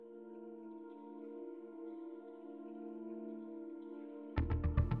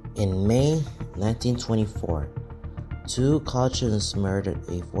In May 1924, two college students murdered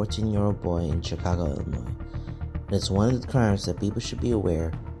a 14-year-old boy in Chicago, Illinois. And it's one of the crimes that people should be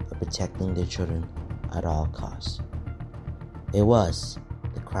aware of protecting their children at all costs. It was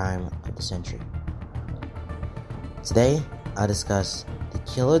the crime of the century. Today, I'll discuss the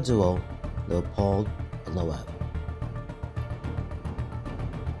killer duo, Leopold and Loeb.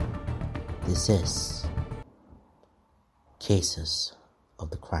 This is Cases of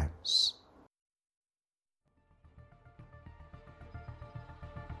the Crimes.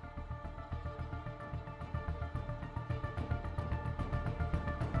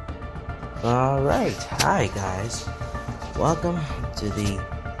 Alright, hi guys. Welcome to the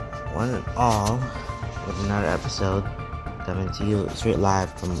one and all with another episode coming to you straight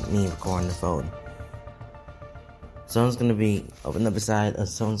live from me recording the phone. Someone's gonna be open up beside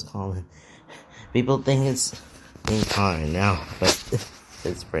us, someone's calling. People think it's being calling now, but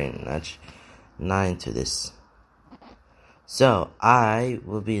it's pretty much not into this. So I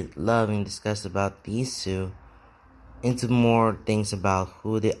will be loving to discuss about these two into more things about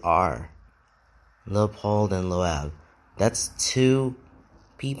who they are. Leopold and Loeb. That's two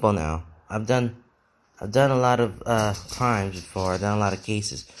people now. I've done a lot of crimes before. I've done a lot of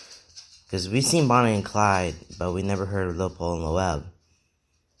cases. Because we've seen Bonnie and Clyde, but we never heard of Leopold and Loeb.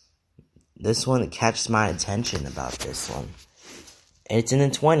 This one catches my attention about this one. It's in the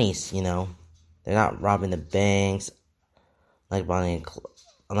 20s, you know. They're not robbing the banks unlike Bonnie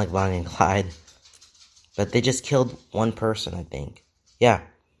and Clyde. But they just killed one person, I think. Yeah.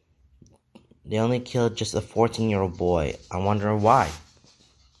 They only killed just a 14-year-old boy. I wonder why.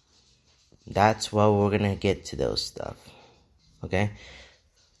 That's why we're going to get to those stuff. Okay?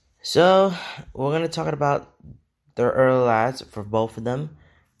 So, we're going to talk about their early lives for both of them.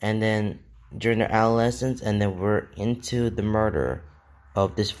 And then during their adolescence. And then we're into the murder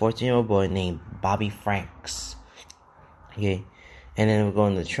of this 14-year-old boy named Bobby Franks. Okay? And then we're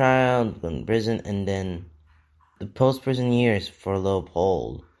going to trial, going to prison. And then the post-prison years for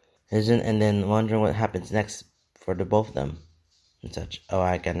Leopold. And then wondering what happens next for the both of them and such. Oh,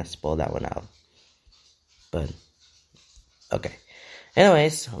 I kind of spoiled that one out. But, okay.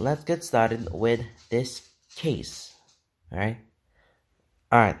 Anyways, let's get started with this case. Alright?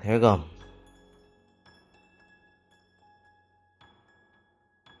 Alright, here we go.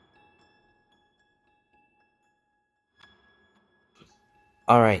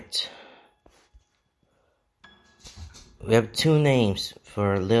 Alright. We have two names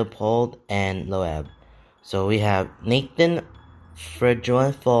for Leopold and Loeb. So we have Nathan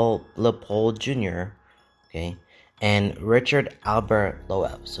Frederick Leopold Jr., okay, and Richard Albert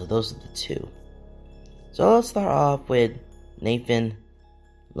Loeb. So those are the two. So let's start off with Nathan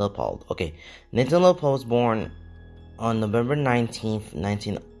Leopold. Okay, Nathan Leopold was born on November 19th,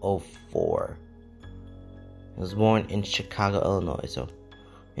 1904. He was born in Chicago, Illinois. So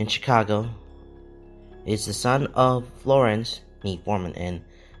in Chicago, he's the son of Florence Foreman and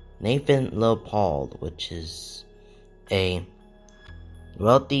Nathan Leopold, which is a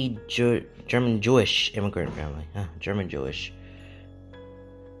wealthy German Jewish immigrant family. German Jewish.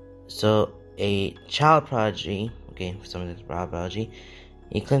 So a child prodigy. Okay, for some of this child prodigy,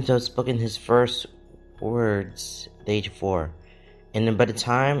 he claims to have spoken his first words at the age of 4, and then by the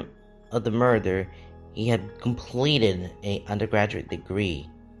time of the murder, he had completed an undergraduate degree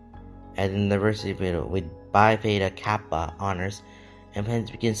at the University of Italy with Pi Beta Kappa honors and plans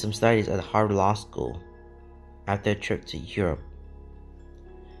to begin some studies at the Harvard Law School after a trip to Europe.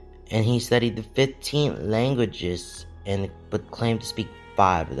 And he studied the 15 languages but claimed to speak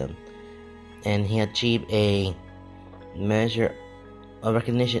 5 of them. And he achieved a measure of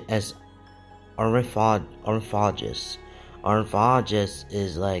recognition as ornithologist. Ornithologist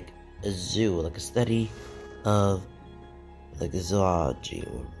is like a zoo, like a study of like a zoology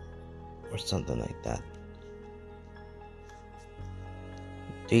or something like that.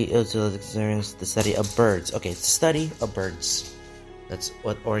 He also experienced the study of birds. Okay, the study of birds. That's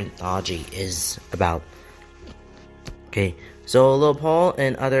what ornithology is about. Okay, so Leopold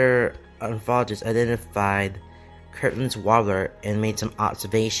and other ornithologists identified Kirtland's warbler and made some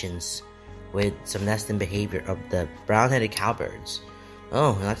observations with some nesting behavior of the brown-headed cowbirds.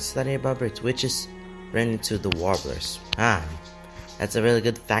 Oh, I like to study about birds, which is related to the warblers. That's a really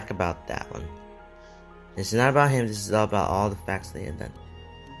good fact about that one. This is not about him, this is all about all the facts they had done.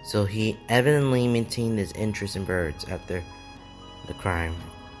 So he evidently maintained his interest in birds after the crime.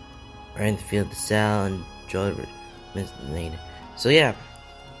 Ran the field to sell and enjoyed later. So yeah,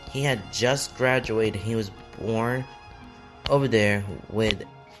 he had just graduated. He was born over there with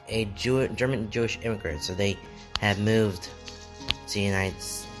a German Jewish immigrant. So they had moved to the United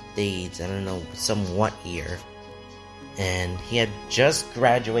States, I don't know, what year. And he had just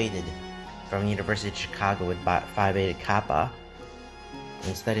graduated from University of Chicago with Phi Beta Kappa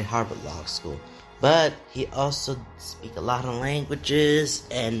and studied Harvard Law School. But he also speaks a lot of languages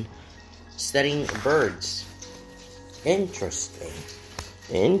and studying birds. Interesting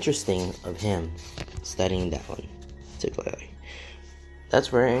of him studying that one particularly. That's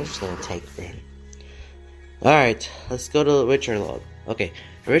very interesting take for him. Alright, let's go to Richard Loeb. Okay,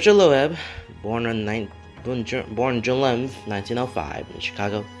 Richard Loeb, born June 11th, 1905 in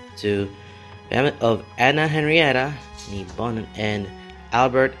Chicago, to family of Anna Henrietta Bonin and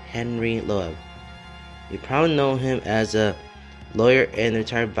Albert Henry Loeb. You probably know him as a lawyer and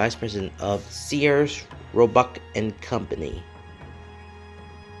retired vice president of Sears, Roebuck and Company.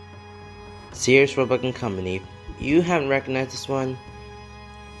 Sears, Roebuck and Company. You haven't recognized this one.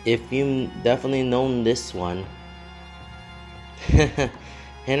 If you definitely known this one, Albert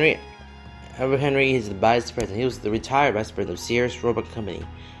Henry is the vice president. He was the retired vice president of Sears, Roebuck and Company.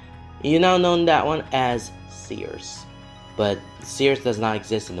 You now know that one as Sears, but Sears does not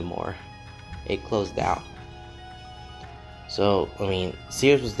exist anymore. It closed down. So,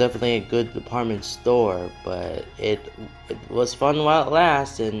 Sears was definitely a good department store, but it was fun while it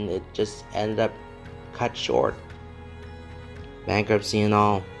lasted, and it just ended up cut short. Bankruptcy and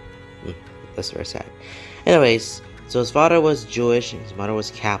all. That's very sad. Anyways, so his father was Jewish, and his mother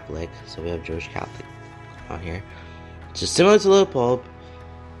was Catholic, so we have Jewish Catholic out here. So similar to Leopold,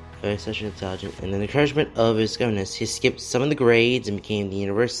 very sexually intelligent, and in the encouragement of his governess, he skipped some of the grades and became the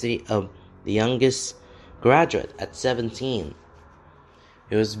university of the youngest graduate at 17.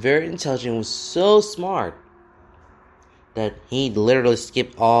 He was very intelligent, was so smart that he literally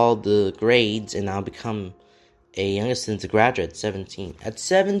skipped all the grades and now become a youngest since a graduate at 17. At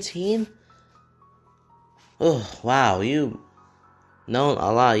 17? Oh, wow, you know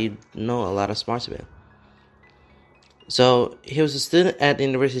a lot. You know a lot of smarts of it. So, he was a student at the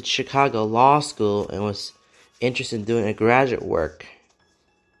University of Chicago Law School and was interested in doing a graduate work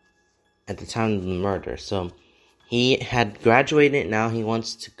at the time of the murder. So, he had graduated, now he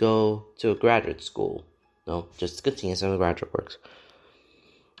wants to go to a graduate school. No, just to continue some of the graduate works.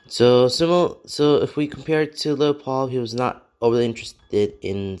 So if we compare it to Leopold, he was not overly interested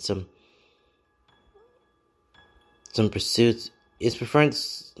in some pursuits. His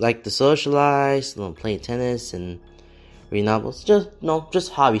preference, like the socialize, playing tennis and reading novels,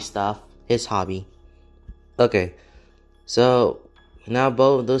 just hobby stuff. His hobby. Okay, so now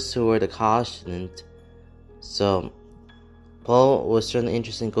both of those two were the college students. So Paul was certainly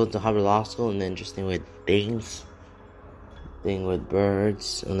interested in going to Harvard Law School and interested with things with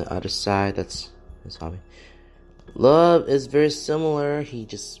birds on the other side. That's his hobby. Love is very similar. He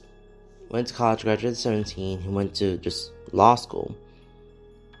just went to college, graduated at 17. He went to just law school.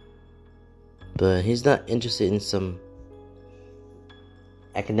 But he's not interested in some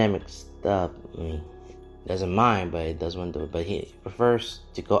academic stuff. He doesn't mind, but he doesn't want to do it. But he prefers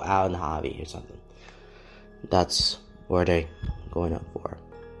to go out in the hobby or something. That's where they're going up for.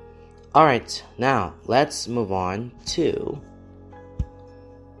 Alright, now let's move on to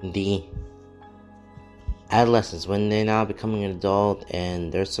the adolescents, when they're now becoming an adult,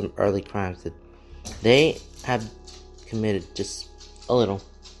 and there's some early crimes that they have committed just a little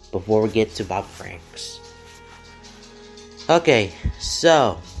before we get to Bob Franks. Okay,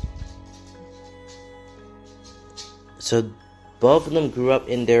 so both of them grew up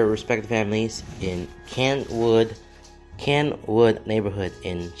in their respective families in Kenwood neighborhood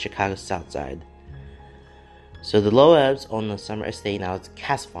in Chicago's South Side. So the Loebs own the summer estate now. It's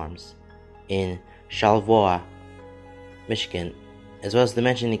Cass Farms in Charlevoix, Michigan, as well as the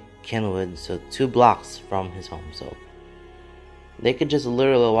mentioned Kenwood, so 2 blocks from his home. So they could just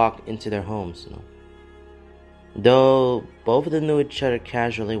literally walk into their homes, Though both of them knew each other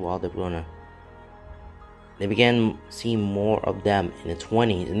casually while they were growing up. They began seeing more of them in the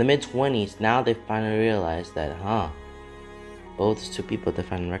 20s. In the mid-20s, now they finally realized that, both 2 people they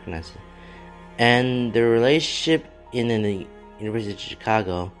finally recognized it. And the relationship in the University of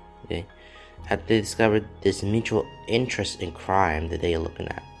Chicago, had they discovered this mutual interest in crime that they are looking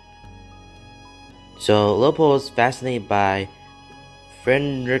at. So Leopold was fascinated by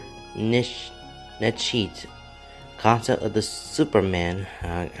Friedrich Nietzsche's concept of the Superman.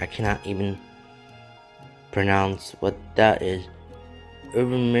 I cannot even pronounce what that is.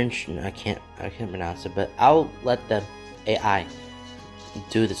 Urban I can't pronounce it, but I'll let the AI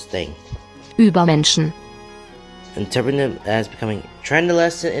do this thing. Übermenschen. Interpreting them as becoming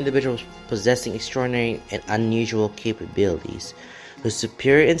trendless individuals possessing extraordinary and unusual capabilities. whose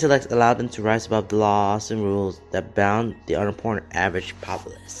superior intellect allowed them to rise above the laws and rules that bound the unimportant average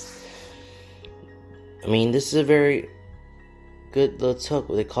populace. I mean, this is a very good little talk.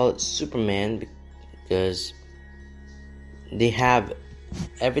 They call it Superman because they have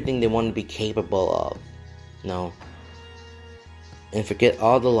everything they want to be capable of, and forget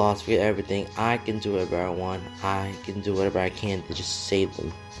all the laws, forget everything. I can do whatever I want. I can do whatever I can to just save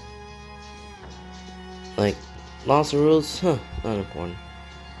them. Like, laws and rules, not important.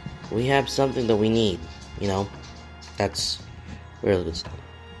 We have something that we need, That's really good stuff.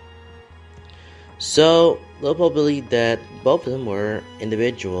 So, Leopold believed that both of them were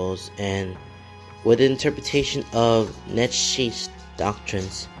individuals, and with the interpretation of Nietzsche's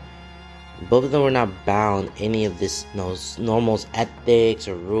doctrines, both of them were not bound any of this normal ethics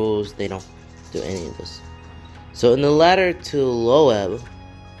or rules. They don't do any of this. So in the letter to Loeb,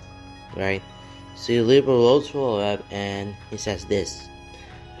 right? So Leopold wrote to Loeb, and he says this,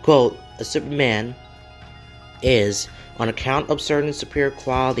 quote, "A Superman is, on account of certain superior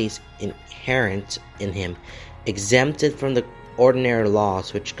qualities inherent in him, exempted from the ordinary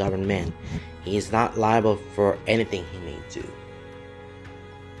laws which govern men. He is not liable for anything he may do."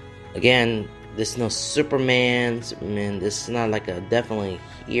 Again, this is no Superman. This is not like a definitely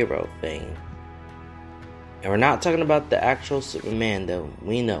hero thing. And we're not talking about the actual Superman that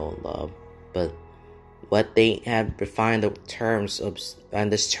we know and love, but what they have defined the terms of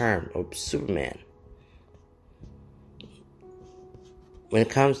this term of Superman. When it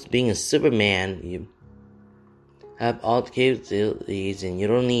comes to being a Superman, you have all the capabilities, and you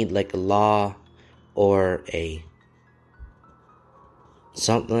don't need like a law or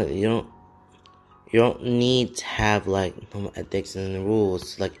something. You don't need to have like ethics and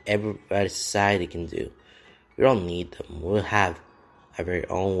rules like everybody society can do. You don't need them. We'll have our very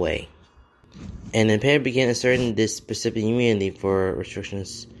own way. And the pair began asserting this specific immunity for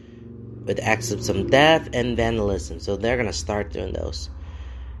restrictions with acts of some theft and vandalism. So they're gonna start doing those.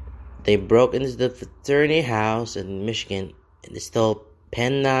 They broke into the fraternity house in Michigan, and they stole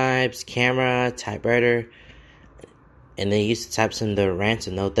pen knives, camera, typewriter, and they used to type some of the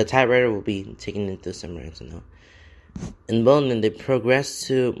ransom note. The typewriter will be taken into some ransom note. In Bowden, they progressed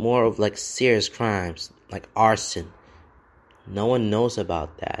to more of like serious crimes, like arson. No one knows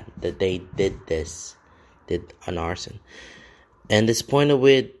about that they did an arson. And disappointed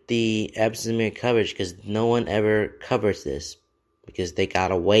with the absence of coverage, because no one ever covers this, because they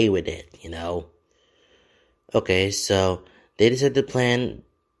got away with it, Okay, so they decided to plan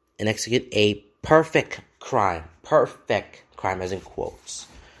and execute a perfect crime as in quotes.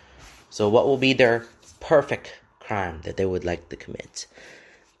 So what will be their perfect crime that they would like to commit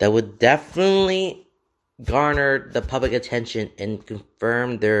that would definitely garner the public attention and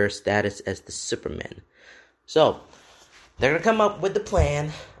confirm their status as the Superman? So they're gonna come up with the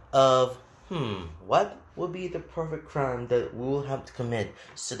plan of what would be the perfect crime that we will have to commit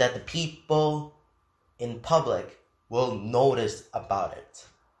so that the people in public will notice about it.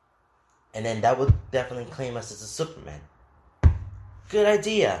 And then that would definitely claim us as a Superman. Good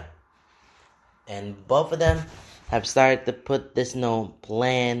idea. And both of them have started to put this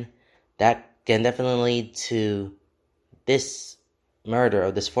plan that can definitely lead to this murder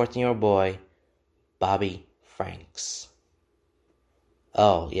of this 14-year-old boy, Bobby Franks.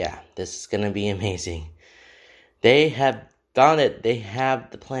 Oh yeah, this is gonna be amazing. They have done it. They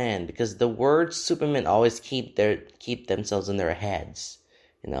have the plan, because the word Superman always keep themselves in their heads.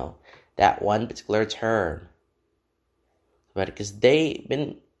 That one particular term. But because they've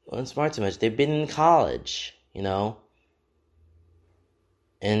been smart too much, they've been in college,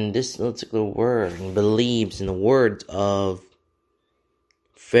 And this particular word believes in the words of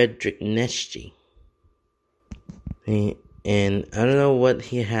Friedrich Nietzsche. And I don't know what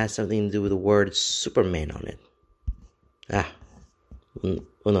he has something to do with the word Superman on it. Who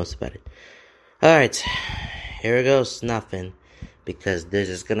knows about it? Alright, here it goes, nothing. Because this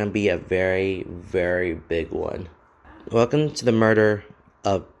is gonna be a very, very big one. Welcome to the murder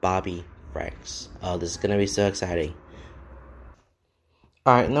of Bobby Franks. Oh, this is gonna be so exciting.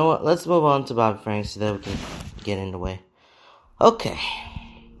 Alright, you know what? Let's move on to Bobby Franks so that we can get in the way. Okay.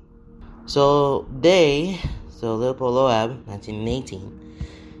 So Leopold Loeb, 1918,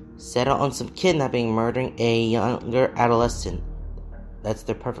 set out on some kidnapping, murdering a younger adolescent. That's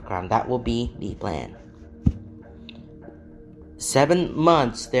their perfect crime. That will be the plan. 7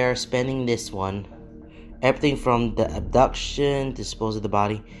 months they are spending this one. Everything from the abduction, dispose of the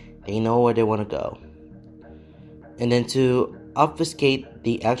body, they know where they want to go. And then to obfuscate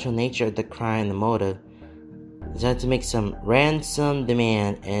the actual nature of the crime and the motive, they decided to make some ransom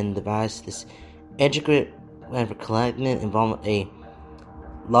demand and devise this intricate plan for collecting it, involving a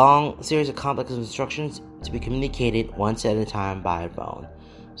long series of complex instructions to be communicated once at a time by phone.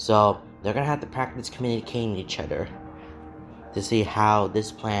 So they're gonna have to practice communicating with each other to see how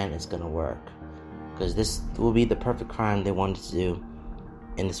this plan is gonna work, because this will be the perfect crime they wanted to do,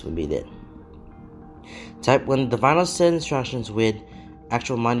 and this would be it. Type when the final set instructions with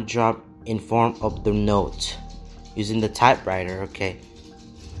actual money drop in form of the note using the typewriter, okay,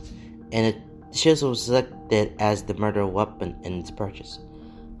 and the chisel was selected as the murder weapon in its purchase.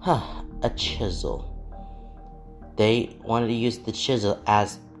 A chisel. They wanted to use the chisel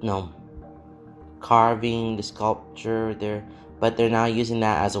as carving the sculpture there, but they're now using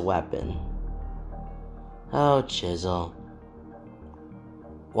that as a weapon. Oh, chisel.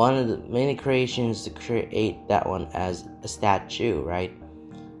 One of the many creations to create that one as a statue, right?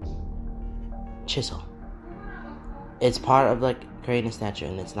 Chisel. It's part of creating a statue,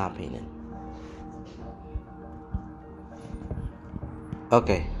 and it's not painted.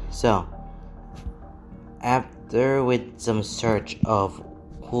 Okay, so after with some search of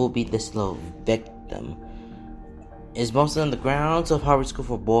who will be this little victim, is mostly on the grounds of Harvard School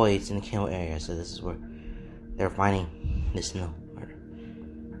for Boys in the Campbell area. So this is where they're finding this murder.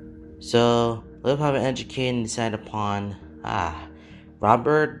 So Leopold and educated and decided upon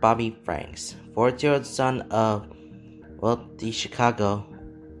Robert Bobby Franks, 40-year-old son of wealthy Chicago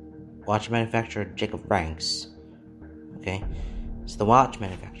watch manufacturer Jacob Franks. Okay, it's the watch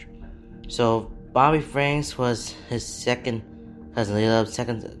manufacturer. So Bobby Franks was his second cousin, Leopold's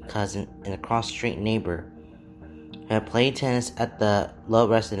second cousin, and a cross-street neighbor who had played tennis at the Loeb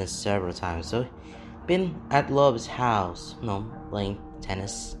residence several times. So been at Loeb's house, playing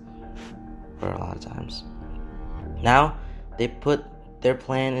tennis for a lot of times. Now they put their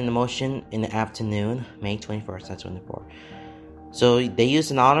plan into motion in the afternoon, May 21st, 1924. So they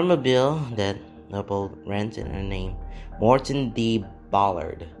used an automobile that Leopold rented and named Morton D.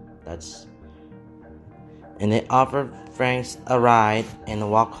 Ballard. And they offered Franks a ride and a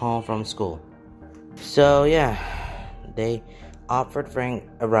walk home from school. So yeah, they offered Frank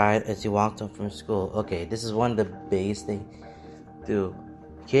a ride as he walked home from school. Okay, this is one of the biggest things to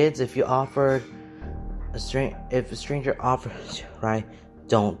kids. If a stranger offers you a ride,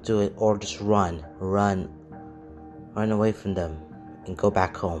 don't do it, or just run away from them and go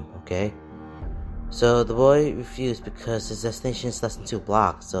back home. Okay. So the boy refused because his destination is less than 2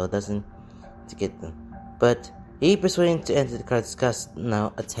 blocks, so it doesn't to get them. But he persuaded him to enter the car to discuss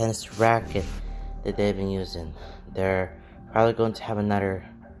a tennis racket that they've been using. They're probably going to have another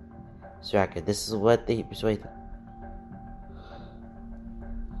racket. This is what they persuaded him.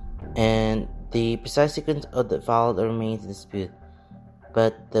 And the precise sequence of the followed remains in dispute.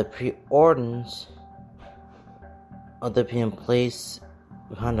 But the pre-orders of the being placed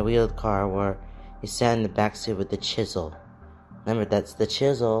behind the wheel of the car where he sat in the back seat with the chisel. Remember, that's the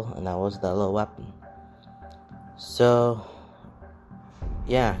chisel, and that was the little weapon. So,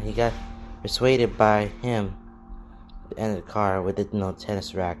 yeah, he got persuaded by him to enter the car with the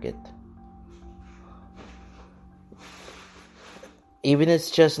tennis racket. Even if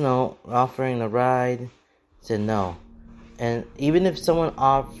it's just offering a ride, said no. And even if someone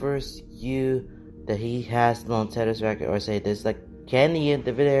offers you that he has the tennis racket, or say there's candy in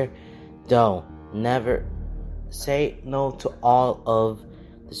the there, don't. Never say no to all of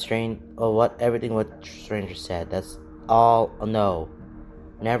the everything what stranger said. That's all a no.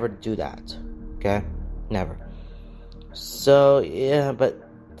 Never do that. Okay? Never. So yeah, but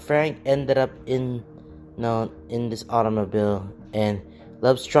Frank ended up in this automobile, and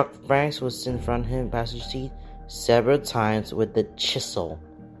Loeb struck Franks was in front of him passenger seat several times with the chisel,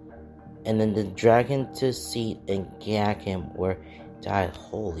 and then they drag him to his seat and gag him where he died.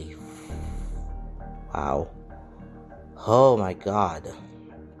 Holy wow. Oh my god.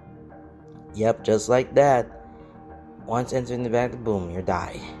 Yep, just like that. Once entering the back, boom, you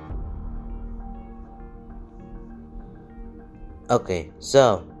die. Okay,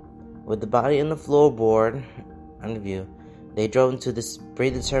 so with the body on the floorboard under view, they drove into this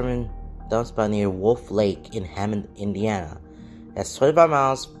predetermined dump spot near Wolf Lake in Hammond, Indiana. That's 25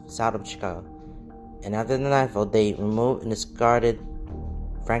 miles south of Chicago. And after the nightfall, they removed and discarded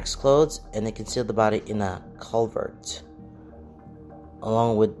Frank's clothes, and they concealed the body in a culvert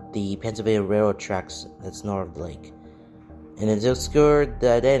along with the Pennsylvania Railroad tracks that's north of the lake. And to obscure the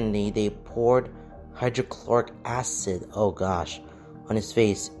identity, they poured hydrochloric acid, on his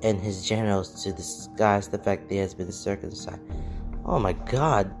face and his genitals to disguise the fact that he has been circumcised. Oh my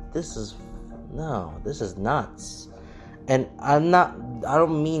god, this is nuts. And I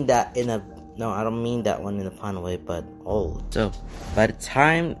don't mean that one in a fun way, but So by the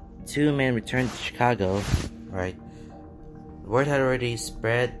time two men returned to Chicago, right, word had already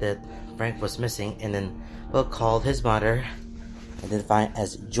spread that Frank was missing, and then Bill called his mother, identified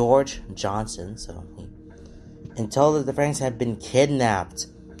as George Johnson, and told that the Franks had been kidnapped,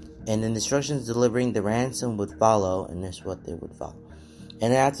 and then instructions delivering the ransom would follow, and this is what they would follow.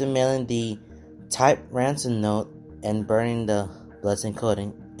 And after mailing the typed ransom note and burning the bloodstained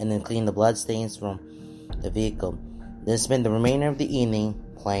coating, and then cleaning the bloodstains from the vehicle, then spend the remainder of the evening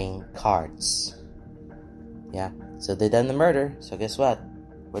playing cards. Yeah, so they done the murder, so guess what?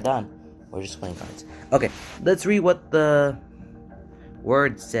 We're done. We're just playing cards. Okay, let's read what the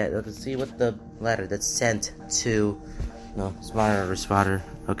word said. Let's see what the letter that's sent to spotter.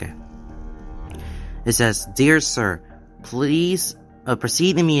 Okay. It says, "Dear sir, please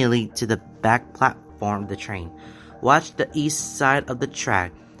proceed immediately to the back platform of the train. Watch the east side of the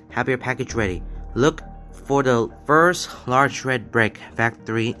track. Have your package ready. Look for the first large red brick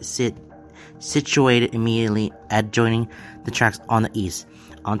factory situated immediately adjoining the tracks on the east.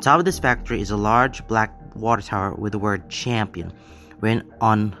 On top of this factory is a large black water tower with the word champion written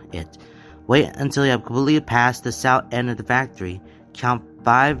on it. Wait until you have completely passed the south end of the factory. Count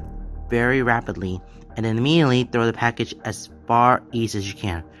 5 very rapidly, and then immediately throw the package as far east as you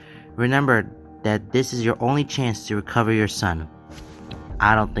can. Remember that this is your only chance to recover your son."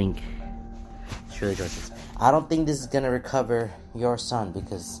 I don't think this is gonna recover your son,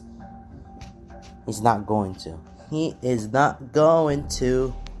 because he's not going to. He is not going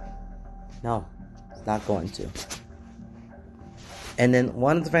to. No, he's not going to. And then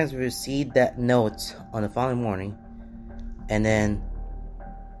one of the friends received that note on the following morning, and then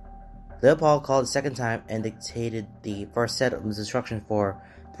Leopold called the second time and dictated the first set of instructions for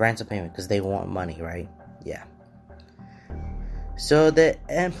the ransom payment, because they want money, right? Yeah. So the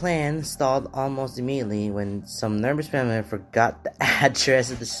plan stalled almost immediately when some nervous family forgot the address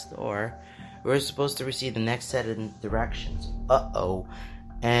of the store. We were supposed to receive the next set of directions.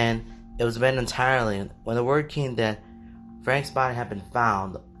 And it was abandoned entirely when the word came that Frank's body had been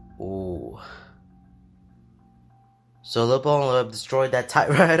found. Ooh. So Leopold and Loeb destroyed that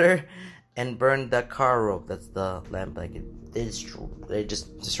typewriter and burned that car rope. That's the lamp blanket. They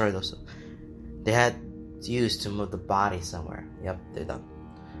just destroyed those. They had used to move the body somewhere. Yep, they're done.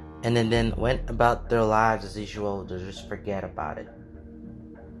 And then went about their lives as usual to just forget about it.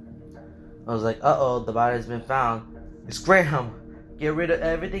 I was like, the body's been found. It's Graham. Get rid of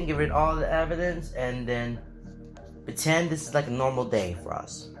everything, get rid of all the evidence, and then pretend this is like a normal day for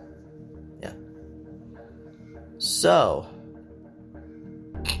us. Yeah. So,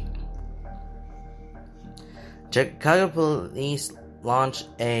 Chicago police launched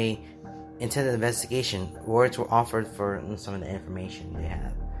a intensive investigation. Rewards were offered for some of the information they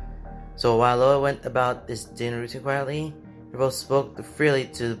had. So while Loeb went about this dinner routine quietly, they both spoke freely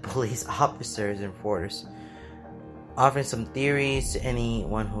to the police officers and reporters, offering some theories to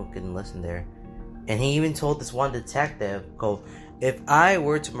anyone who could listen there. And he even told this one detective, quote, "If I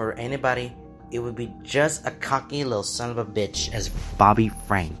were to murder anybody, it would be just a cocky little son of a bitch as Bobby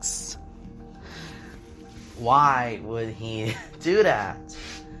Franks." Why would he do that?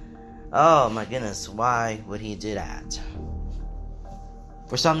 Oh my goodness, why would he do that?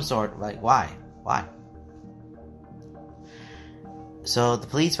 For some sort, why? So the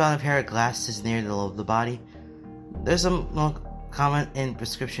police found a pair of glasses near the body. There's some comment in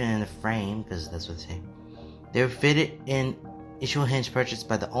prescription in the frame, because that's what they say. They were fitted in issue hinge purchased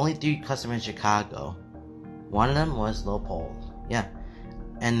by the only 3 customers in Chicago. One of them was Leopold. Yeah.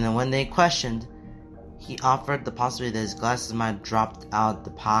 And then when they questioned, he offered the possibility that his glasses might have dropped out the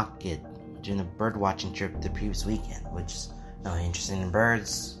pocket during a bird watching trip the previous weekend, which is interested in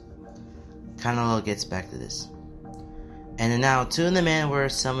birds. Kind of gets back to this. And then now 2 of the men were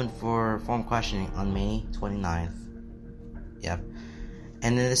summoned for formal questioning on May 29th. Yep.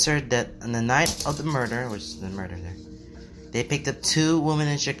 And then it asserted that on the night of the murder, which is the murder there, they picked up 2 women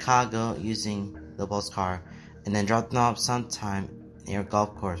in Chicago using Leopold's car, and then dropped them off sometime near a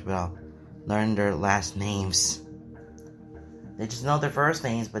golf course without learning their last names. They just know their first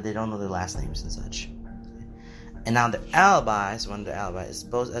names, but they don't know their last names and such. And now one of the alibis is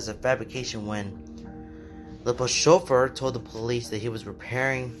posed as a fabrication when Leopold's chauffeur told the police that he was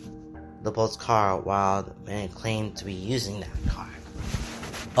repairing Leopold's car while the man claimed to be using that car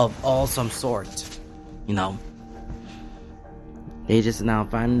of all some sort. They just now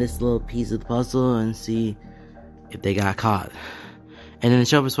find this little piece of the puzzle and see if they got caught. And then the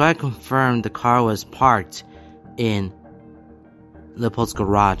chauffeur's wife confirmed the car was parked in Leopold's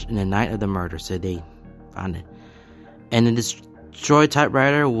garage in the night of the murder, so they found it. And the destroyed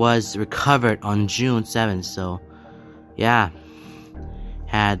typewriter was recovered on June 7th, so yeah,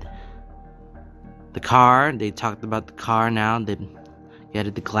 had The car, they talked about the car now. They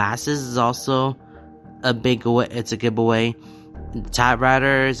added the glasses is also a giveaway. The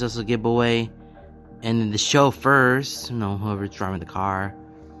typewriter is also a giveaway. And then the chauffeurs, whoever's driving the car.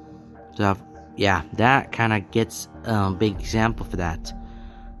 So, yeah, that kind of gets a big example for that.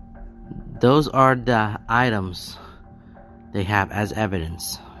 Those are the items they have as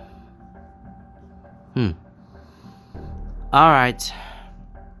evidence. Alright.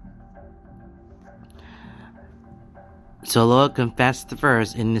 So Loeb confessed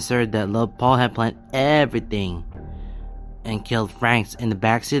first and asserted that Leopold had planned everything and killed Franks in the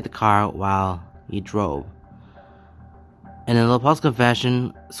backseat of the car while he drove. And then Leopold's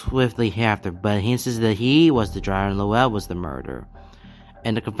confession swiftly after, but he insisted that he was the driver and Loeb was the murderer.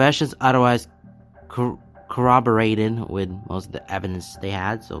 And the confessions otherwise corroborated with most of the evidence they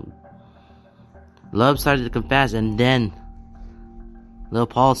had. So Loeb started to confess, and then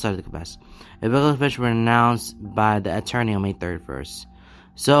Leopold started to confess. A biblical confession was announced by the attorney on May 31st.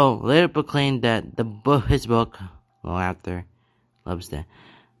 So later proclaimed that his book, long after Loeb's death,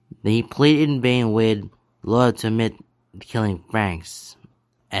 that he pleaded in vain with Loeb to admit killing Franks.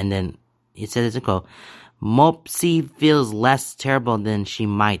 And then he said this in quote, "Mopsy feels less terrible than she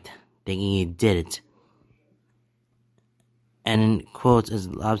might, thinking he did it." And in quotes is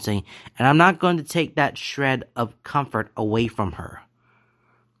Loeb saying, "And I'm not going to take that shred of comfort away from her."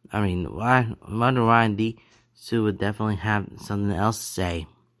 I mean, I wonder why these two would definitely have something else to say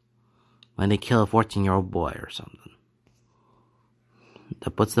when they kill a 14-year-old boy or something.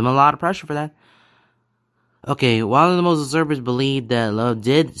 That puts them a lot of pressure for that. Okay, while the most observers believe that Loeb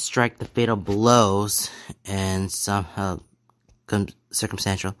did strike the fatal blows, and somehow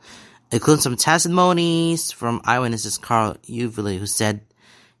circumstantial, including some testimonies from eyewitnesses Carl Uveley, who said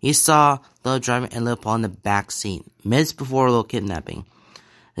he saw Loeb driving and Leopold in the back seat minutes before Loeb kidnapping.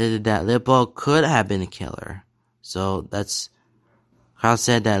 That Leopold could have been the killer. So Carl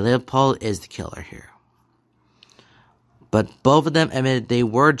said that Leopold is the killer here. But both of them admitted they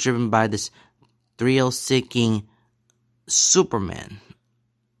were driven by this thrill-seeking Superman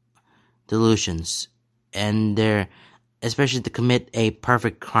delusions, and they're especially to commit a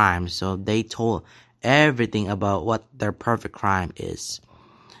perfect crime. So they told everything about what their perfect crime is.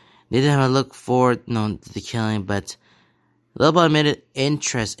 They didn't have to look forward to the killing, but Leopold admitted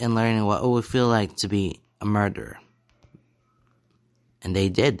interest in learning what it would feel like to be a murderer. And they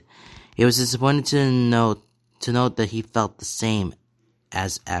did. He was disappointed to note that he felt the same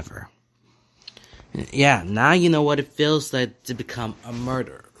as ever. Yeah, now you know what it feels like to become a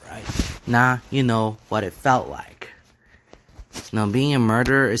murderer, right? Now you know what it felt like. Being a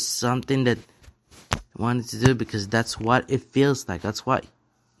murderer is something that I wanted to do because that's what it feels like. That's what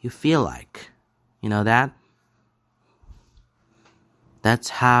you feel like. You know that? That's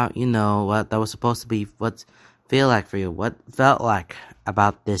how you know what that was supposed to be, what feel like for you, what felt like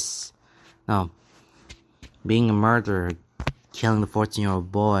about this, being a murderer, killing the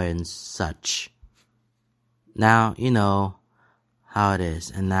 14-year-old boy and such. Now you know how it is,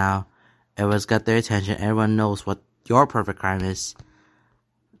 and now everyone's got their attention, everyone knows what your perfect crime is.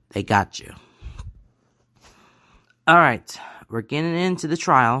 They got you. Alright, we're getting into the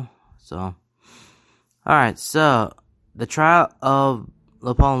trial, so the trial of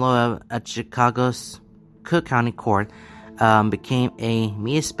Leopold and Loeb at Chicago's Cook County Court became a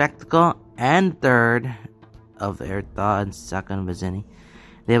media spectacle and third of their thought and second vicinity.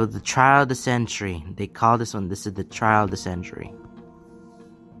 They were the trial of the century. They call this is the trial of the century.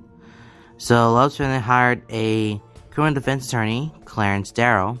 So Loeb's family hired a criminal defense attorney, Clarence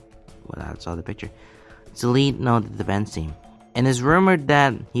Darrow, I saw the picture, to lead the defense team. And it's rumored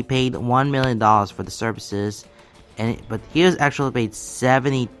that he paid $1 million for the services, but he was actually paid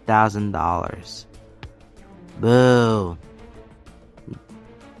 $70,000. Boo.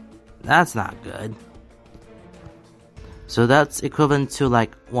 That's not good. So that's equivalent to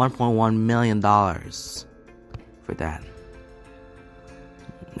like $1.1 million for that.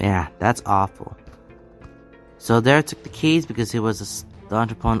 Yeah, that's awful. So Darrow took the keys because he was a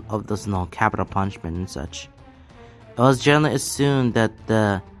staunch opponent of this capital punishment and such. It was generally assumed that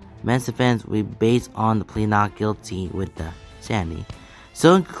the men's defense would be based on the plea not guilty with the Sandy.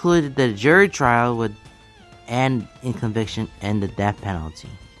 So it concluded that a jury trial would end in conviction and the death penalty.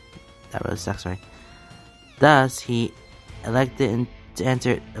 That really sucks, right? Thus, he elected to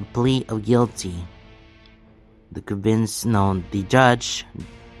enter a plea of guilty to convince the judge,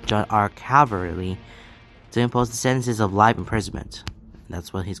 John R. Calverley, to impose the sentences of life imprisonment.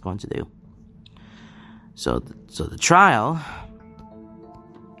 That's what he's going to do. So the trial,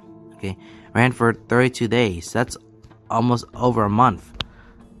 ran for 32 days. That's almost over a month.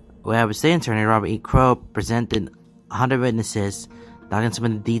 We have state attorney Robert E. Crowe presented 100 witnesses documenting some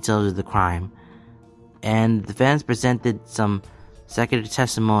of the details of the crime, and the defense presented some secondary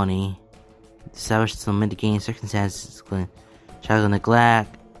testimony to establish some mitigating circumstances, including child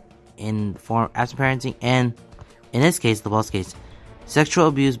neglect in the form of absent parenting, and in this case, the false case, sexual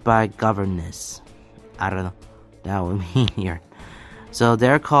abuse by governess. I don't know what that would mean here. So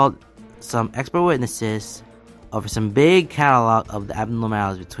they're called some expert witnesses over some big catalog of the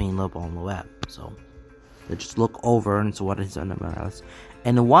abnormalities between Leopold and Loeb. So they just look over into what is abnormalities.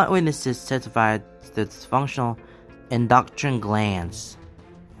 And the one witness testified to the dysfunctional endocrine glands.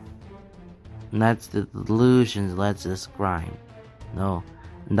 And that's the delusions led to this crime. No,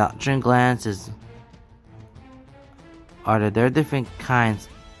 endocrine glands there are different kinds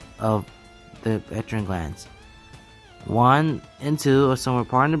of the endocrine glands. 1 and 2 are somewhere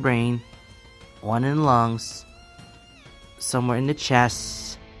part in the brain, 1 in the lungs, somewhere in the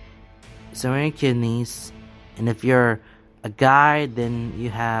chest, somewhere in your kidneys, and if you're a guy, then you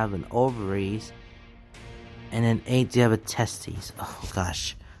have an ovaries, and then 8 you have a testes. Oh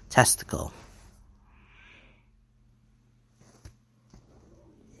gosh, testicle.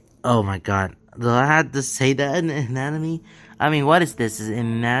 Oh my god, do I have to say that in anatomy? I mean, what is this? Is it an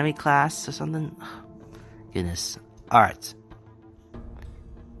anatomy class or something? Oh, goodness. Alright.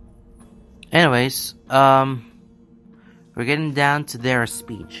 Anyways, we're getting down to their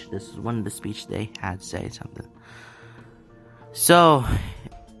speech. This is one of the speech they had to say something. So,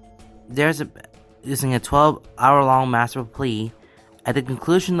 using a 12-hour-long master plea. At the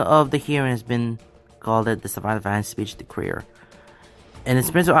conclusion of the hearing has been called the surviving speech of the career. In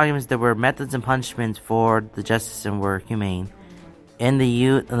its principal arguments, there were methods and punishments for the justice and were humane. In the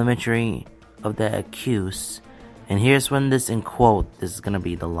youth elementary of the accused. And here's when this in quote. This is going to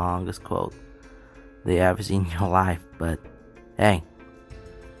be the longest quote they ever seen in your life. But, hey.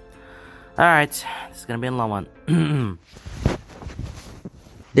 Alright, this is going to be a long one.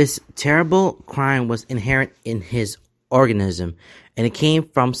 This terrible crime was inherent in his organism, and it came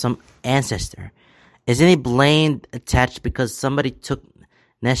from some ancestor. Is any blame attached because somebody took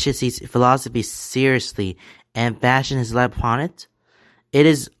Nietzsche's philosophy seriously and fashioned his life upon it? It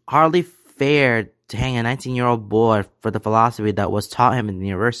is hardly fair to hang a 19-year-old boy for the philosophy that was taught him in the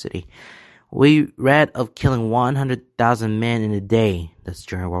university. We read of killing 100,000 men in a day. That's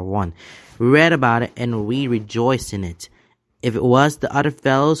during World War I. We read about it and we rejoiced in it. If it was the other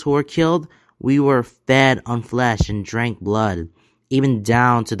fellows who were killed, we were fed on flesh and drank blood, even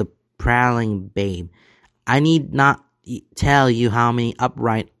down to the prowling babe. I need not tell you how many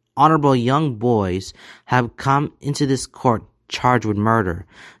upright, honorable young boys have come into this court charged with murder,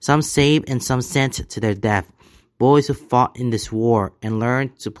 some saved and some sent to their death. Boys who fought in this war and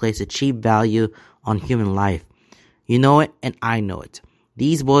learned to place a cheap value on human life. You know it and I know it.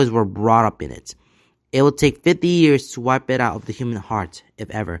 These boys were brought up in it. It will take 50 years to wipe it out of the human heart, if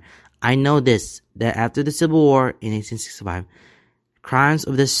ever. I know this, that after the Civil War in 1865, crimes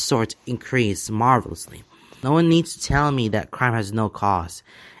of this sort increased marvelously. No one needs to tell me that crime has no cause.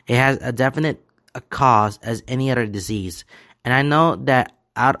 It has a definite cause as any other disease. And I know that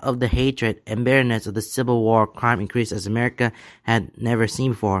out of the hatred and bitterness of the Civil War, crime increased as America had never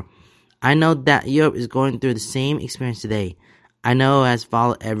seen before. I know that Europe is going through the same experience today. I know it has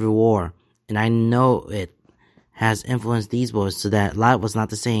followed every war, and I know it has influenced these boys so that life was not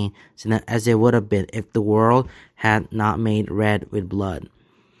the same as it would have been if the world had not made red with blood.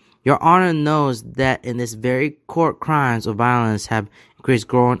 Your Honor knows that in this very court crimes of violence have increased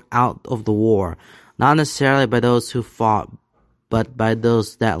growing out of the war, not necessarily by those who fought, but by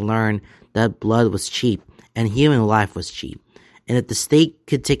those that learned that blood was cheap and human life was cheap. And if the state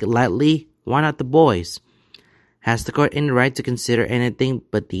could take it lightly, why not the boys? Has the court any right to consider anything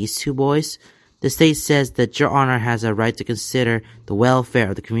but these two boys? The state says that Your Honor has a right to consider the welfare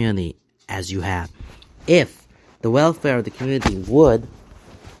of the community, as you have. If the welfare of the community would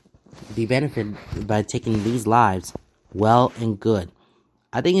be benefited by taking these lives, well and good.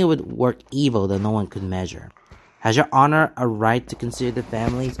 I think it would work evil that no one could measure. Has Your Honor a right to consider the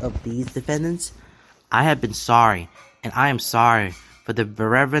families of these defendants? I have been sorry, and I am sorry for the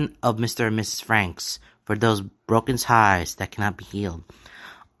bereavement of Mr. and Mrs. Franks, for those broken ties that cannot be healed.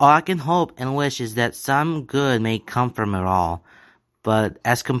 All I can hope and wish is that some good may come from it all. But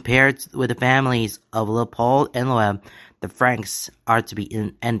as compared with the families of Leopold and Loeb, the Franks are to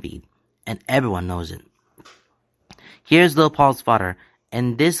be envied, and everyone knows it. Here's Leopold's father,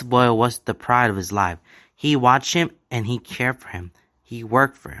 and this boy was the pride of his life. He watched him and he cared for him. He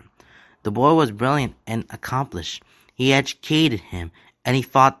worked for him. The boy was brilliant and accomplished. He educated him, and he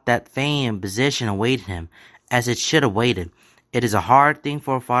thought that fame and position awaited him, as it should have waited. It is a hard thing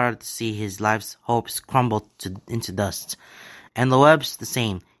for a father to see his life's hopes crumble into dust. And Loeb's the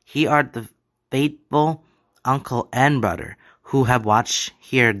same. He are the faithful uncle and brother who have watched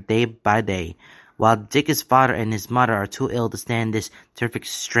here day by day, while Dick's father and his mother are too ill to stand this terrific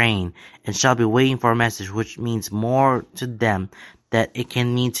strain, and shall be waiting for a message which means more to them than it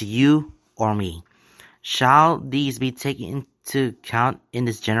can mean to you or me. Shall these be taken into account in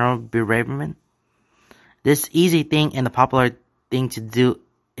this general bereavement? This easy thing and the popular thing to do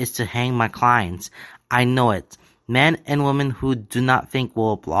is to hang my clients. I know it. Men and women who do not think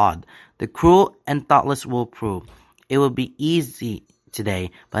will applaud. The cruel and thoughtless will approve. It will be easy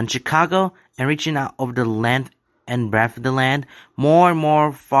today, but in Chicago and reaching out over the length and breadth of the land, more and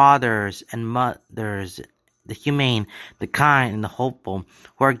more fathers and mothers, the humane, the kind, and the hopeful,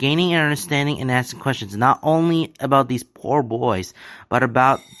 who are gaining an understanding and asking questions not only about these poor boys, but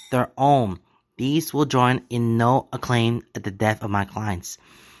about their own. These will join in no acclaim at the death of my clients.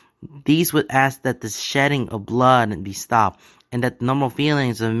 These would ask that the shedding of blood be stopped, and that the normal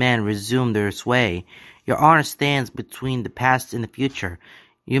feelings of men resume their sway. Your honor stands between the past and the future.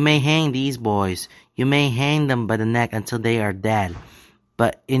 You may hang these boys. You may hang them by the neck until they are dead.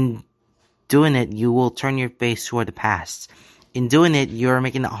 But in doing it, you will turn your face toward the past. In doing it, you are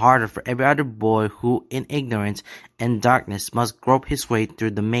making it harder for every other boy who, in ignorance and darkness, must grope his way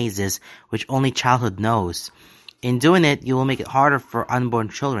through the mazes which only childhood knows. In doing it, you will make it harder for unborn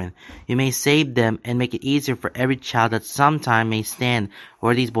children. You may save them and make it easier for every child that sometime may stand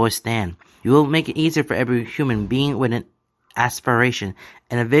where these boys stand. You will make it easier for every human being with an aspiration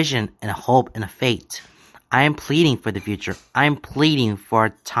and a vision and a hope and a fate. I am pleading for the future. I am pleading for a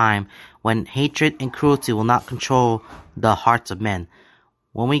time when hatred and cruelty will not control the hearts of men.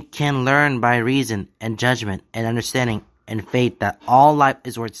 When we can learn by reason and judgment and understanding and faith that all life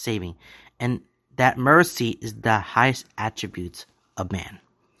is worth saving, and that mercy is the highest attribute of man.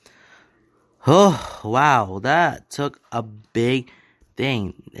 Oh, wow, that took a big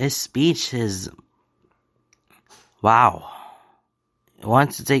thing. This speech is, wow. I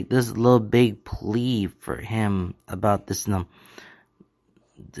want to take this little big plea for him about this,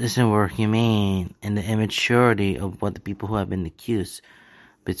 this were humane and the immaturity of what the people who have been accused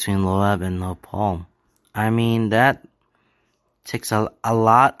between Loeb and Leopold. I mean, that takes a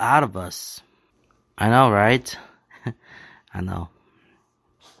lot out of us. I know, right? I know.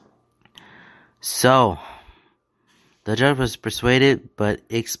 So, the judge was persuaded, but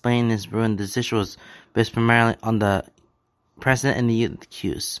explained his ruined decision was based primarily on the president and the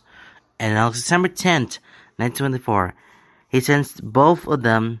accused. And on December 10th, 1924, he sentenced both of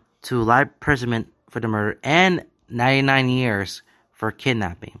them to life imprisonment for the murder and 99 years for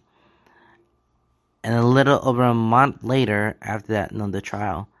kidnapping. And a little over a month later, after that, the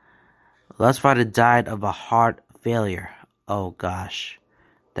trial, Loeb's father died of a heart failure. Oh gosh,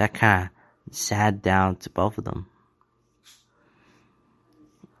 that kind of sat down to both of them.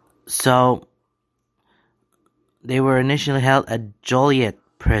 So, they were initially held at Joliet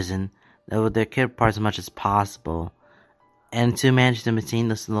prison, with their kid apart as much as possible, and to manage to maintain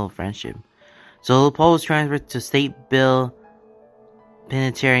this little friendship. So Leopold was transferred to Stateville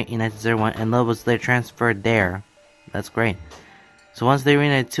Penitentiary in 1901, and Loeb was later transferred there. That's great. So once they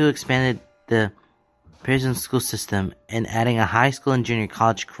reunited, too, expanded the prison school system and adding a high school and junior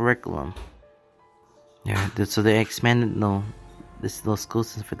college curriculum. Yeah, so they expanded this little school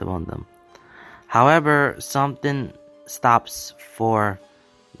system for the one of them. However, something stops for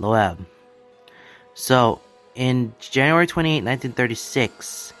Loeb. So, in January 28,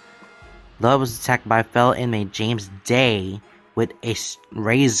 1936, Loeb was attacked by fellow inmate James Day with a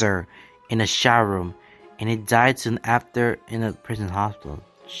razor in a shower room, and he died soon after in a prison hospital.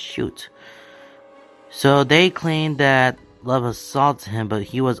 Shoot. So they claimed that Loeb assaulted him, but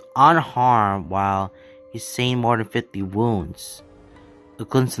he was unharmed while he sustained more than 50 wounds,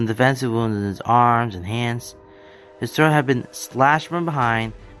 including some defensive wounds in his arms and hands. His throat had been slashed from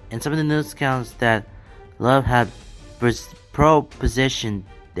behind, and some of the news accounts that Loeb had propositioned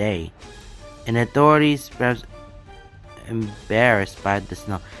Day, and authorities, perhaps embarrassed by this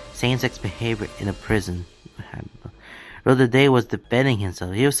same-sex behavior in a prison, wrote that Day was defending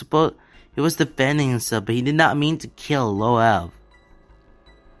himself. He was defending himself, but he did not mean to kill Loeb.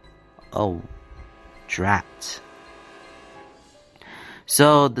 Oh, drat.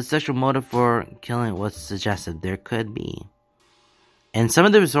 So the sexual motive for killing was suggested. There could be. And some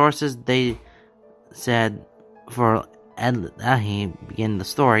of the resources they said for Ed Leahy began the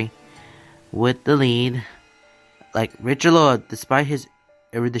story with the lead, like Richard Loeb, despite his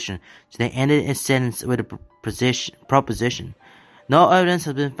erudition, so they ended his sentence with a proposition. No evidence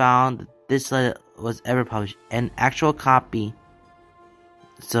has been found that this letter was ever published. An actual copy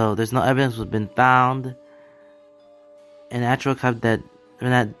So there's no evidence was been found. An actual copy that from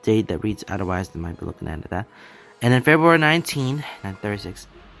that date that reads otherwise, they might be looking at that. And then February 19, 1936,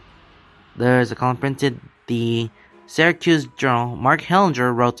 there's a column printed. The Syracuse Journal. Mark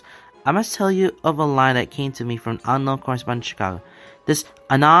Hellinger wrote, "I must tell you of a line that came to me from an unknown correspondent in Chicago. This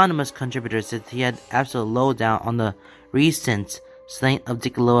anonymous contributor said he had absolute lowdown on the recent slaying of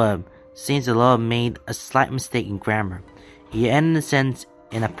Dick Loeb. Seems that Loeb made a slight mistake in grammar. He ended the sentence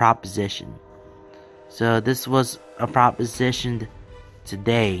in a proposition." So this was a proposition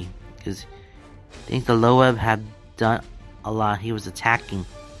today, because I think the Loeb had done a lot. He was attacking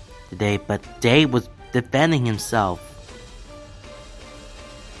today, but Dave was defending himself.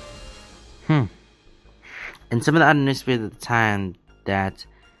 And some of the other newspapers at the time that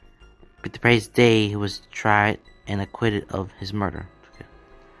praised Day, who was tried and acquitted of his murder.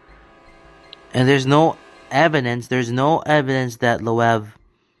 And there's no evidence that Loeb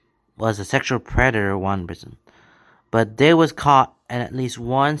was a sexual predator, one person. But Day was caught in at least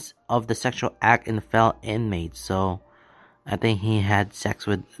once of the sexual act in the fellow inmate, so I think he had sex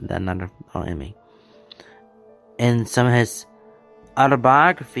with another fellow inmate. In some of his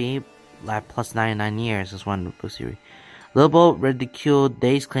autobiography, like plus 99 years, is one book series, Leopold ridiculed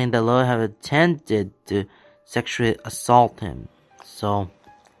Day's claim that Loeb had attempted to sexually assault him. So,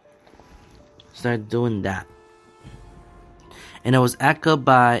 started doing that. And it was echoed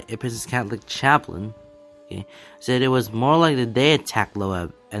by a prison's Catholic chaplain. Said it was more likely they attacked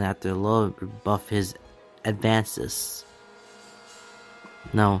Loeb, and after Loeb rebuffed his advances.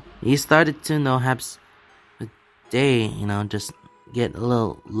 No, he started to perhaps Day, just get a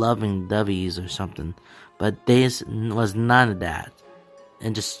little loving doveys or something. But this was none of that.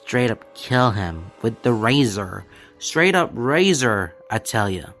 And just straight up kill him with the razor. Straight up razor, I tell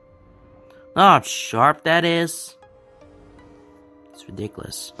you. Oh, how sharp that is. It's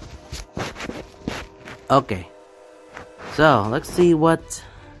ridiculous. Okay. So, let's see what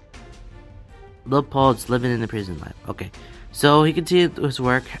Leopold's living in the prison life. Okay. So, he continued his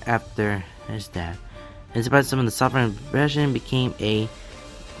work after his death. And despite some of the suffering and depression, became a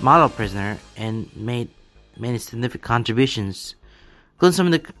model prisoner and made many significant contributions, including some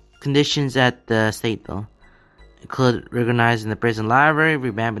of the conditions at the state, though. Include organizing the prison library,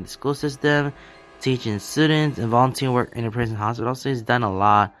 revamping the school system, teaching students, and volunteer work in the prison hospital. So he's done a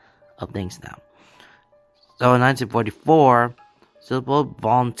lot of things now. So in 1944, Leopold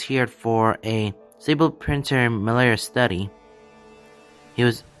volunteered for a stable printer malaria study. He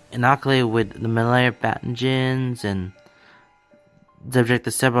was inoculated with the malaria pathogens and subject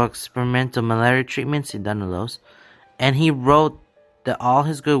to several experimental malaria treatments. He'd done those. And he wrote that all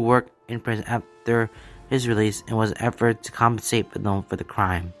his good work in prison after his release and was an effort to compensate for the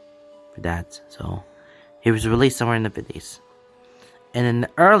crime for that. So he was released somewhere in the 50s. And in the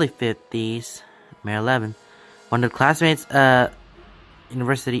early 50s, May 11, one of the classmates at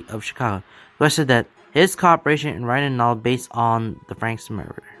University of Chicago requested that his cooperation in writing a novel based on the Frank's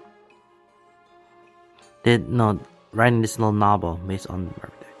murder. Writing this little novel based on the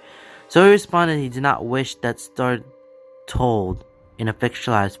murder. So he responded he did not wish that story told in a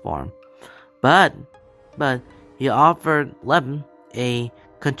fictionalized form. But he offered Levin a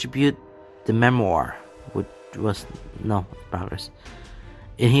contribute the memoir, which was no progress.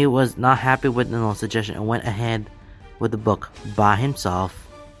 And he was not happy with the suggestion and went ahead with the book by himself,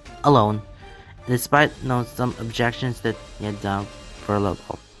 alone, despite some objections that he had done for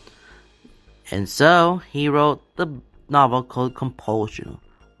Leopold. And so he wrote the novel called Compulsion.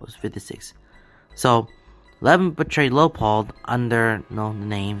 It was 56. So Levin portrayed Leopold under the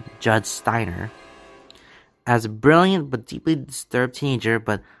name Judge Steiner as a brilliant but deeply disturbed teenager,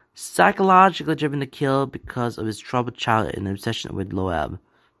 but psychologically driven to kill because of his troubled childhood and obsession with Loeb.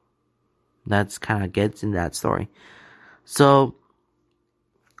 That's kind of gets in that story. So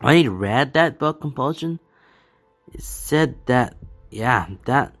when he read that book, Compulsion, it said that,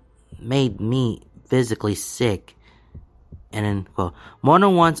 that made me physically sick. And then, quote, more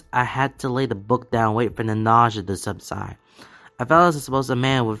than once I had to lay the book down, wait for the nausea to subside. I felt as I suppose a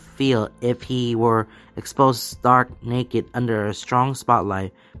man would feel if he were exposed stark naked under a strong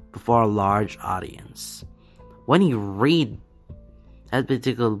spotlight before a large audience. When you read that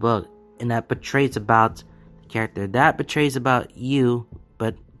particular book, and that portrays about the character, that portrays about you,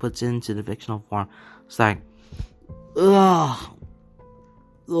 but puts it into the fictional form, it's like,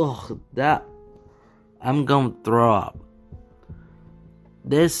 that I'm gonna throw up.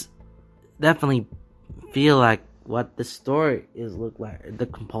 This definitely feel like what the story is look like. The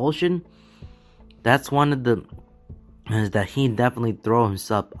Compulsion, that's one of the is that he definitely throw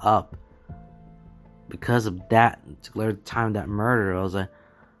himself up because of that particular time, that murder. I was like,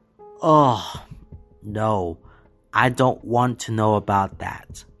 Oh, no. I don't want to know about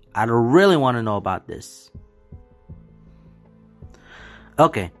that. I don't really want to know about this.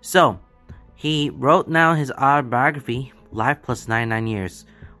 Okay, so he wrote now his autobiography, Life Plus 99 Years,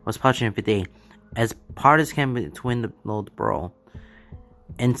 was published in 1958 as part of his campaign between the borough.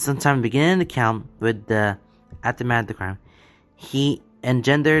 And sometime beginning the account with the aftermath of the crime, he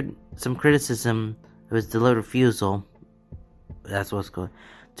engendered some criticism of his deliberate refusal, that's what's called,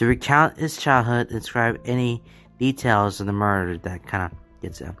 to recount his childhood and describe any details of the murder that kind of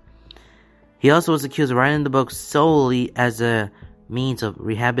gets out. He also was accused of writing the book solely as a means of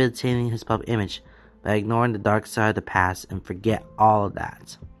rehabilitating his public image by ignoring the dark side of the past and forget all of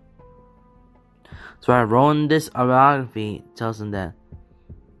that. So I wrote in this autobiography tells him that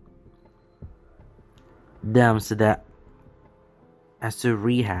so that as to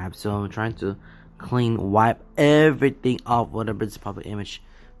rehab, so I'm trying to wipe everything off whatever his public image,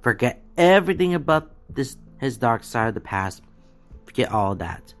 forget everything about his dark side of the past, forget all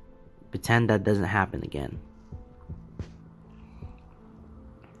that, pretend that doesn't happen again.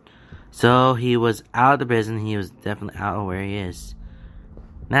 So he was out of the prison. He was definitely out of where he is.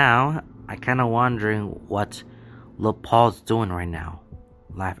 Now, I kind of wondering what Leopold's doing right now.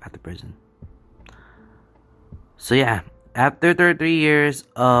 Life after prison. So yeah, after 33 years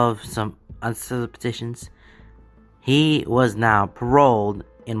of some unsettled petitions, he was now paroled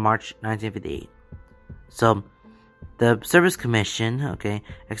in March 1958. So, the Service Commission,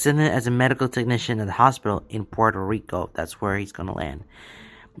 extended him as a medical technician at the hospital in Puerto Rico. That's where he's gonna land.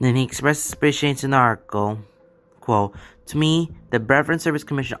 Then he expressed his appreciation in the article, quote, "To me, the Veteran Service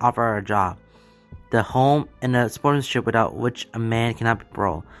Commission offered a job, the home, and the sportsmanship without which a man cannot be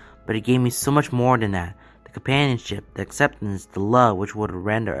paroled. But it gave me so much more than that. The companionship, the acceptance, the love which would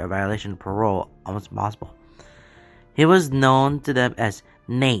render a violation of parole almost impossible." He was known to them as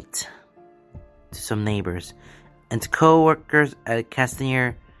Nate, to some neighbors, and to co-workers at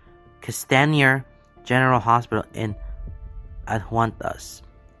Castañer General Hospital in Adjuantas,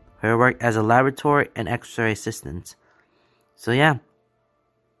 where he worked as a laboratory and X-ray assistant. So yeah,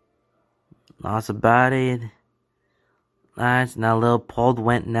 that's about it. Nice. Now Leopold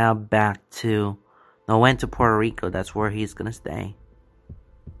went to Puerto Rico. That's where he's gonna stay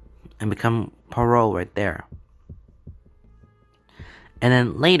and become parole right there. And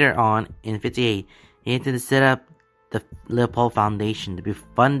then later on in 1958, he had to set up the Leopold Foundation to be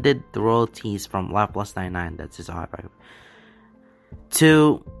funded the royalties from Life Plus 99. That's his autobiography.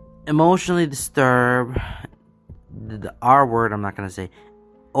 To emotionally disturb the R word, I'm not gonna say,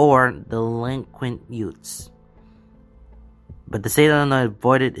 or delinquent youths. But the state of Illinois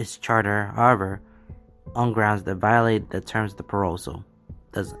voided his charter, however, on grounds that violate the terms of the parole. So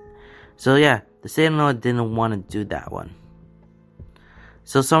yeah, the state of Illinois didn't want to do that one.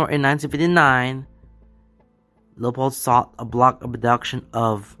 So somewhere in 1959, Leopold sought a block of production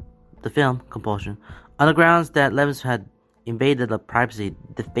of the film Compulsion on the grounds that Levins had invaded the privacy,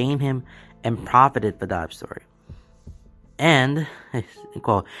 defamed him, and profited for that story. And,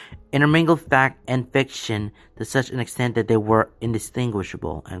 quote, intermingled fact and fiction to such an extent that they were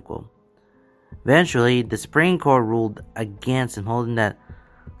indistinguishable, end quote. Eventually, the Supreme Court ruled against him, holding that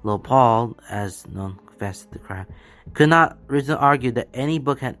Leopold, as known, confessed the crime, could not reasonably argue that any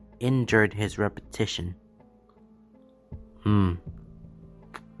book had injured his reputation.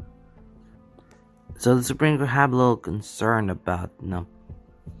 So the Supreme Court had a little concern about,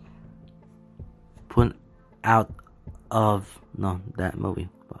 putting out of, that movie.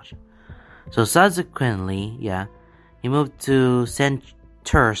 So subsequently, he moved to St.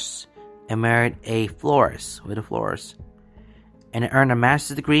 Terce and married a florist, and earned a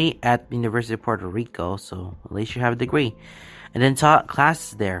master's degree at the University of Puerto Rico, so at least you have a degree. And then taught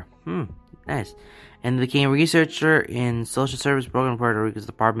classes there. Nice. And became a researcher in social service program in Puerto Rico's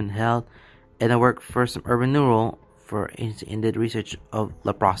Department of Health, and then worked for some urban renewal and did research of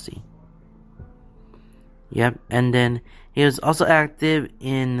leprosy. Yep, and then he was also active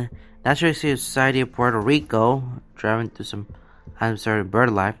in Natural History Society of Puerto Rico, driving through some unobserved bird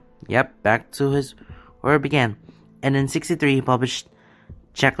life. Yep, back to where it began. And in 1963, he published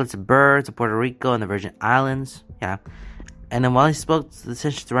Checklists of Birds of Puerto Rico and the Virgin Islands. Yeah. And then while he spoke to the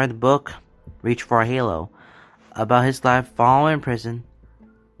decision to write the book, Reach for a Halo, about his life following prison,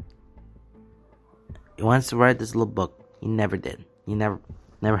 he wants to write this little book. He never did. He never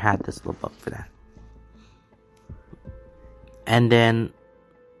had this little book for that. And then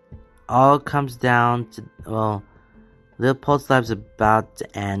all comes down to, Leopold's life is about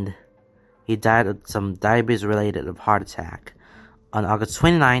to end. He died of some diabetes-related heart attack on August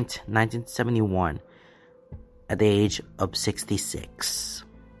 29th, 1971, at the age of 66.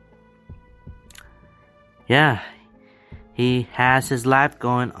 yeah, he has his life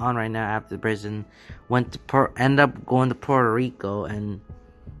going on right now after prison. Ended up going to Puerto Rico and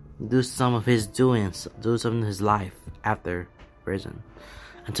do some of his doings, do some of his life after prison,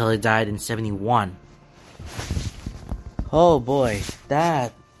 until he died in 1971. Oh boy,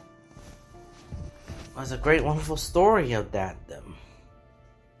 that was a great, wonderful story of that.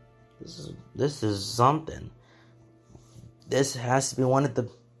 This is something. This has to be one of the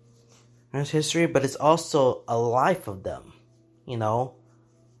history, but it's also a life of them. You know,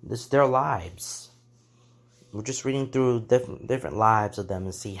 this is their lives. We're just reading through different lives of them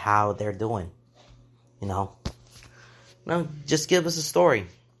and see how they're doing. You know, just give us a story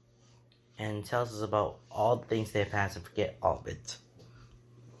and tell us about all the things they've had and forget all of it.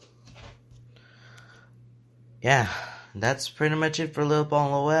 Yeah, that's pretty much it for Leopold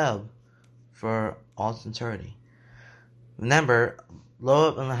and Loeb for all sincerity. Remember,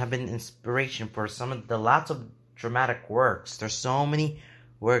 Loeb have been inspiration for lots of dramatic works. There's so many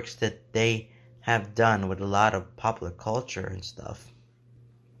works that they have done with a lot of popular culture and stuff.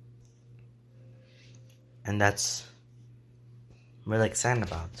 And that's really exciting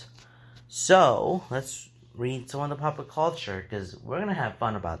about. So, let's read some of the popular culture, because we're going to have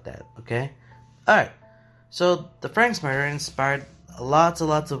fun about that, okay? Alright, so the Frank's murder inspired lots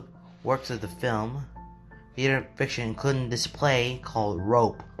of works of the film, theater fiction, including this play called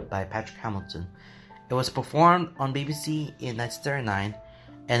Rope by Patrick Hamilton. It was performed on BBC in 1939,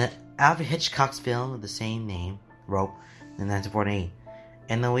 and Alfred Hitchcock's film with the same name, Rope, in 1948.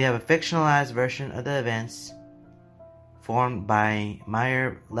 And then we have a fictionalized version of the events formed by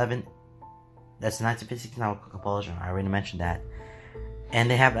Meyer Levin. That's a 1956 novel compulsion. I already mentioned that.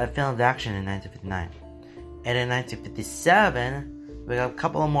 And they have a film of action in 1959. And in 1957, we got a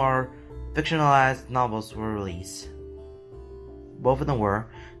couple of more fictionalized novels were released. Both of them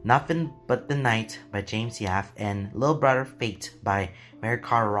were Nothing But the Night by James Yaffe and Little Brother Fate by Mary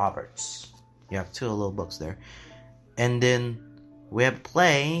Carter Roberts. You have two little books there. And then we have a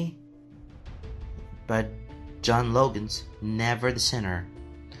play by John Logan's Never the Sinner.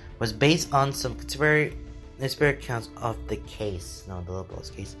 Was based on some contemporary accounts of the case, the Leopold's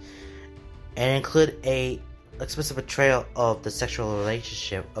case, and include a explicit portrayal of the sexual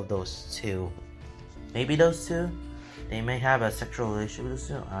relationship of those two. Maybe those two, they may have a sexual relationship with those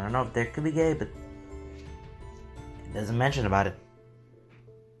two. I don't know if they could be gay, but it doesn't mention about it.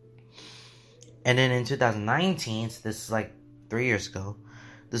 And then in 2019, so this is like 3 years ago,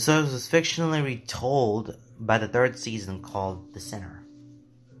 the story was fictionally retold by the third season called The Sinner.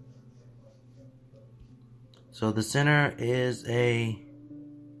 So The Sinner is a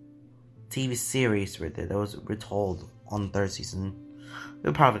TV series right there that was retold on the third season.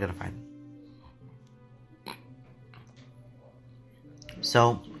 We're probably gonna find it.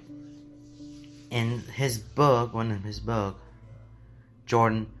 So, in his book,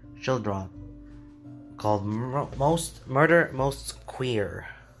 Jordan Childrop, called Murder Most Queer.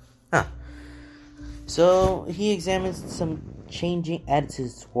 So, he examines some changing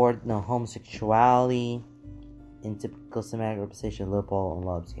attitudes toward homosexuality in typical semantic representation of Leopold and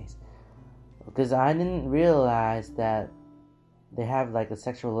Loeb's case. Because I didn't realize that they have like a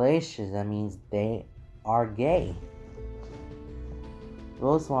sexual relation. That means they are gay.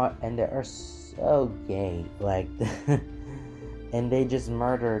 And they are so gay. Like, and they just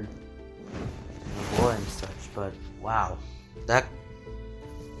murdered a boy and such. But wow, that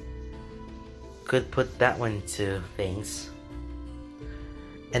could put that one to things.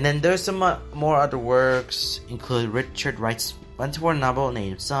 And then there's some more other works, include Richard Wright's Wentworth novel,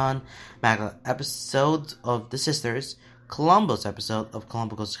 Native Son, Magdalene episode of The Sisters, Columbo's episode of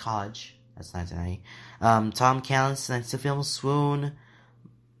Columbo Goes to College, that's 1990, Tom Callan's 1992 film, Swoon,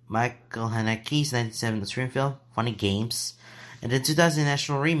 Michael Haneke's 1997 Austrian film, Funny Games, and the 2000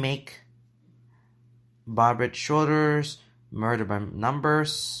 national remake, Barbara Schroeder's Murder by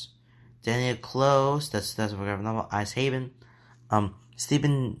Numbers, Daniel Close, that's the novel, Ice Haven,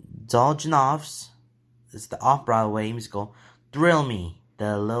 Stephen Dolgenov's, it's the off-Broadway musical, Thrill Me,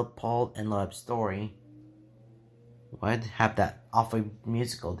 the Leopold and Loeb story. Why have that off-Broadway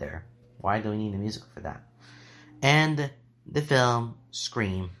musical there? Why do we need a musical for that? And the film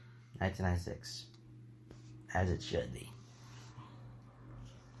Scream, 1996, as it should be.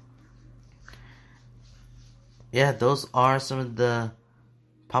 Yeah, those are some of the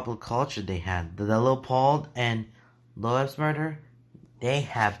popular culture they had. The Leopold and Loeb's murder, they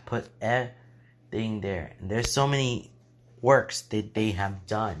have put everything there. And there's so many works that they have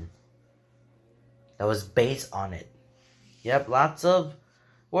done that was based on it. Yep, lots of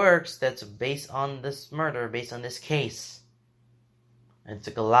works that's based on this murder, based on this case. and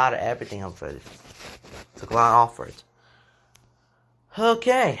took a lot of everything off it. Took a lot off for it.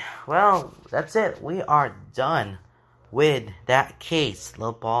 Okay, well, that's it. We are done with that case,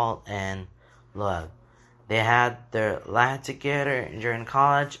 Leopold and Loeb. They had their life together during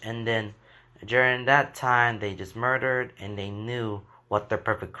college, and then during that time, they just murdered, and they knew what their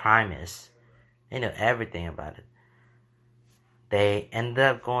perfect crime is. They knew everything about it. They ended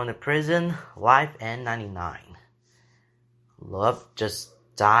up going to prison, life and 99. Loeb just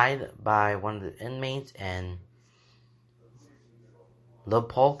died by one of the inmates, and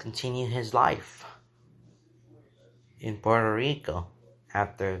Leopold continued his life in Puerto Rico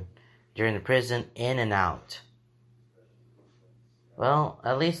during the prison, in and out. Well,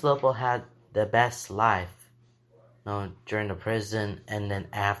 at least Leopold had the best life, during the prison and then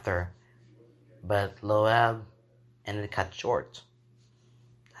after. But Loeb ended cut short.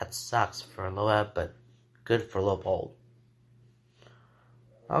 That sucks for Loeb, but good for Leopold.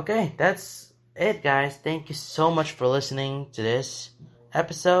 Okay, that's it, guys. Thank you so much for listening to this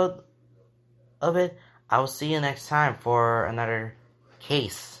episode of it. I will see you next time for another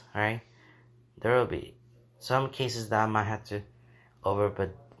case, alright? There will be some cases that I might have to over,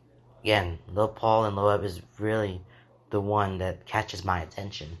 but again, Leopold and Loeb is really the one that catches my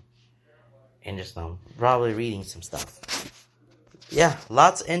attention. And just probably reading some stuff. Yeah,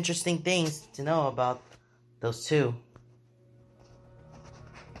 lots of interesting things to know about those two.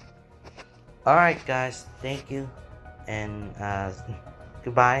 Alright, guys, thank you, and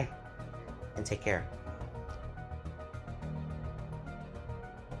goodbye, and take care.